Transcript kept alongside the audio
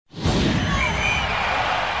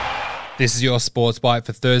This is your Sports Byte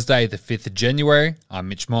for Thursday, the 5th of January. I'm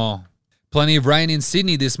Mitch Moore. Plenty of rain in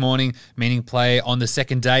Sydney this morning, meaning play on the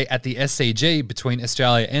second day at the SCG between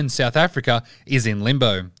Australia and South Africa is in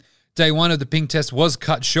limbo. Day one of the ping test was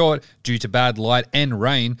cut short due to bad light and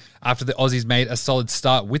rain after the Aussies made a solid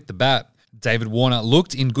start with the bat. David Warner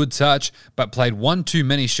looked in good touch, but played one too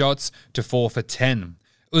many shots to 4 for 10.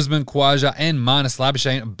 Usman Khawaja and Marnus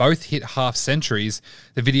Labuschagne both hit half centuries.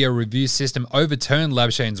 The video review system overturned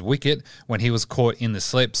Labuschagne's wicket when he was caught in the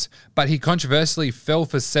slips, but he controversially fell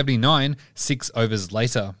for 79 6 overs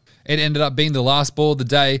later. It ended up being the last ball of the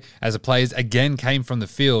day as the players again came from the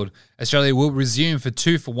field. Australia will resume for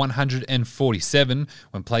 2 for 147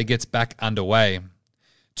 when play gets back underway.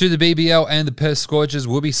 To the BBL, and the Perth Scorchers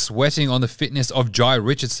will be sweating on the fitness of Jai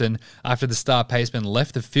Richardson after the star paceman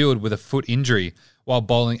left the field with a foot injury while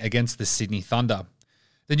bowling against the Sydney Thunder.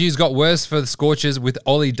 The news got worse for the Scorchers with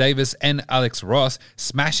Ollie Davis and Alex Ross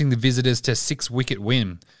smashing the visitors to 6-wicket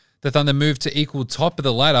win. The Thunder moved to equal top of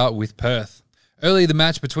the ladder with Perth. Early the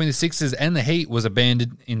match between the Sixers and the Heat was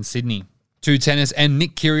abandoned in Sydney. To tennis, and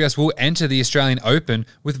Nick Kyrgios will enter the Australian Open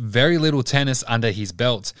with very little tennis under his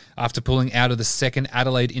belt after pulling out of the second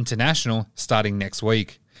Adelaide International starting next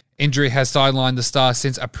week. Injury has sidelined the star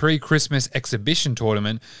since a pre-Christmas exhibition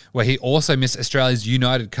tournament where he also missed Australia's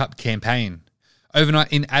United Cup campaign.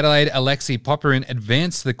 Overnight in Adelaide, Alexei Popyrin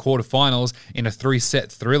advanced to the quarterfinals in a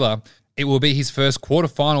 3-set thriller. It will be his first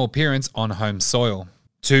quarterfinal appearance on home soil.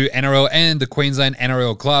 Two NRL and the Queensland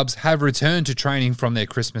NRL clubs have returned to training from their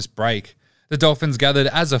Christmas break. The Dolphins gathered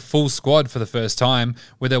as a full squad for the first time,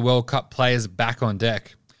 with their World Cup players back on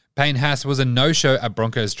deck. Payne Haas was a no-show at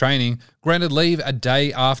Broncos training, granted leave a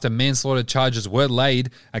day after manslaughter charges were laid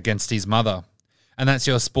against his mother. And that's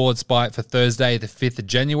your Sports Byte for Thursday, the 5th of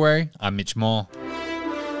January. I'm Mitch Moore.